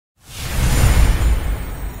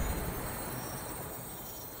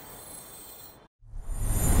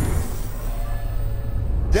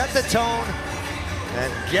set the tone,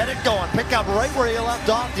 and get it going. Pick up right where he left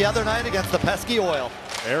off the other night against the pesky Oil.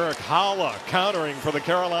 Eric Haula countering for the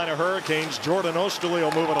Carolina Hurricanes. Jordan Osterley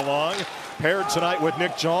moving along. Paired tonight with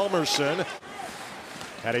Nick Hjalmarsson.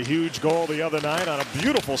 Had a huge goal the other night on a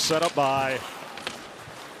beautiful setup by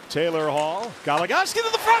Taylor Hall. Goligoski to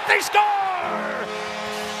the front, they score!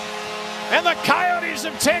 And the Coyotes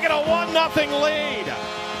have taken a 1-0 lead.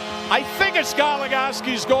 I think it's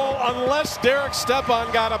Goligoski's goal unless Derek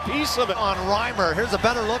Stepan got a piece of it. On Reimer, here's a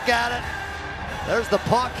better look at it. There's the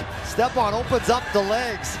puck. Stepan opens up the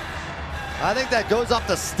legs. I think that goes off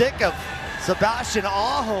the stick of Sebastian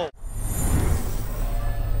Aho.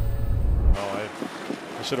 Oh,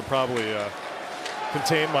 I should have probably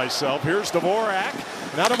contained myself. Here's Dvorak.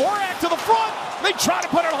 Now Dvorak to the front. They try to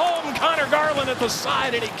put it home. Connor Garland at the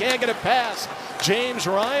side, and he can't get it past James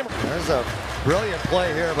Reimer. There's a brilliant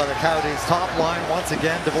play here by the Coyotes. Top line once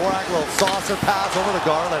again. Dvorak, a little saucer pass over to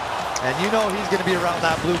Garland. And you know he's going to be around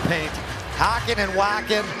that blue paint. Hacking and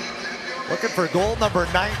whacking. Looking for goal number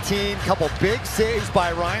 19. Couple big saves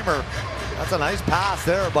by Reimer. That's a nice pass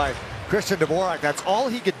there by Christian Dvorak. That's all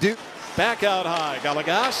he could do. Back out high.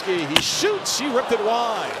 Goligoski, he shoots. He ripped it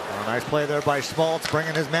wide. Oh, nice play there by Schmaltz,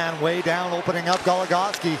 bringing his man way down, opening up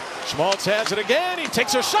Goligoski. Schmaltz has it again. He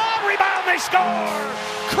takes a shot. Rebound. They score.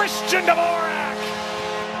 Christian Dvorak.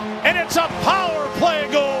 And it's a power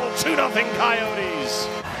play goal. 2-0 Coyotes.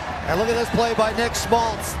 And look at this play by Nick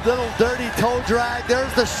Schmaltz. Little dirty toe drag.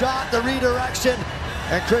 There's the shot, the redirection.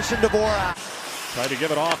 And Christian Dvorak. Tried to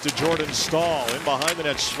give it off to Jordan Staal. In behind the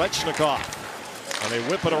net, Svechnikov. And they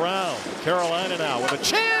whip it around. Carolina now with a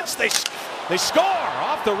chance. They score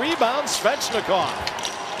off the rebound. Svechnikov.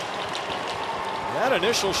 That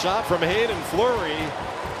initial shot from Hayden Fleury.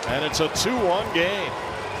 And it's a 2-1 game.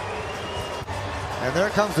 And there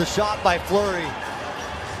comes the shot by Fleury.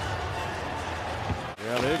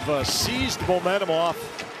 Yeah, they've seized momentum off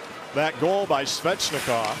that goal by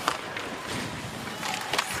Svechnikov.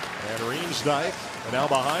 And Riemsdyk, and now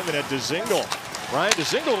behind the net, Dzingel. Ryan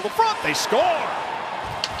Dzingel to the front, they score!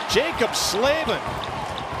 Jacob Slavin,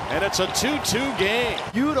 and it's a 2-2 game.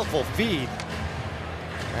 Beautiful feed.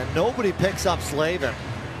 And nobody picks up Slavin.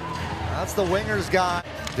 That's the winger's guy.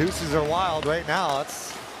 Deuces are wild right now.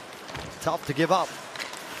 It's tough to give up.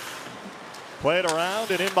 Played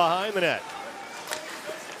around and in behind the net.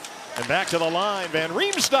 And back to the line, Van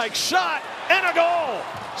Riemsdyk shot and a goal.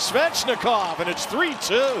 Svechnikov, and it's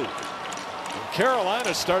 3-2.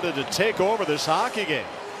 Carolina started to take over this hockey game.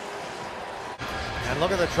 And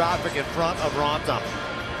look at the traffic in front of Ronta.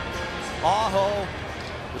 Aho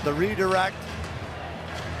with the redirect.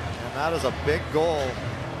 And that is a big goal.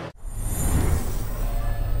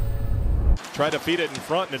 Tried to feed it in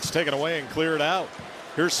front, and it's taken away and cleared out.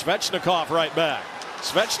 Here's Svechnikov right back.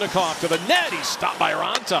 Svechnikov to the net. He's stopped by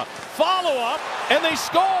Ronta. Follow up, and they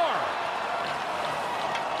score.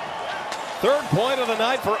 Third point of the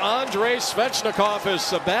night for Andrei Svechnikov as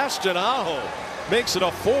Sebastian Aho makes it a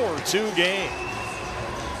 4-2 game.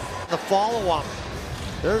 The follow-up.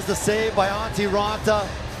 There's the save by Antti Ronta.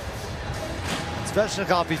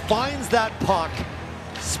 Svechnikov, he finds that puck,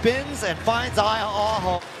 spins and finds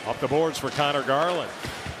Aho. Up the boards for Connor Garland.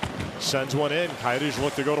 Sends one in. Coyotes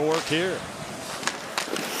look to go to work here.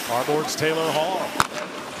 Starboard's Taylor Hall.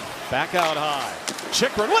 Back out high.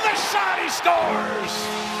 Chikrin with a shot, he scores!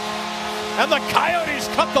 And the Coyotes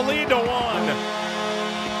cut the lead to 1.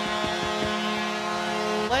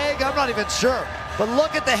 Leg, I'm not even sure. But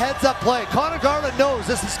look at the heads-up play. Connor Garland knows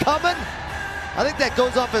this is coming. I think that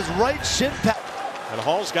goes off his right shin pad. And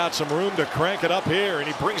Hall's got some room to crank it up here, and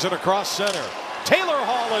he brings it across center. Taylor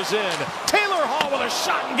Hall is in. Taylor Hall with a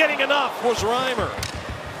shot, and getting enough was Reimer.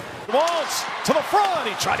 Waltz to the front.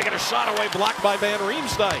 He tried to get a shot away, blocked by Van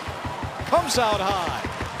Riemsdyk. Comes out high.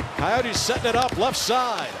 Coyotes setting it up left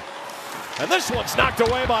side. And this one's knocked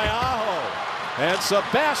away by Aho. And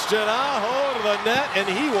Sebastian Aho to the net, and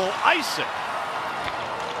he will ice it.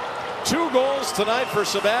 2 goals tonight for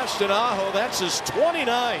Sebastian Aho. That's his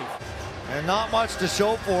 29th. And not much to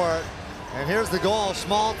show for it. And here's the goal.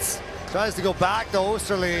 Schmaltz tries to go back to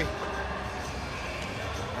Osterley.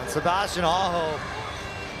 And Sebastian Aho.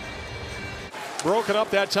 Broken up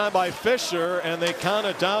that time by Fisher, and they count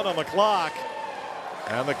it down on the clock.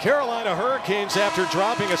 And the Carolina Hurricanes, after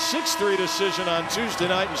dropping a 6-3 decision on Tuesday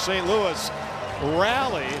night in St. Louis,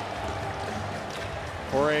 rally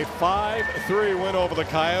for a 5-3 win over the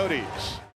Coyotes.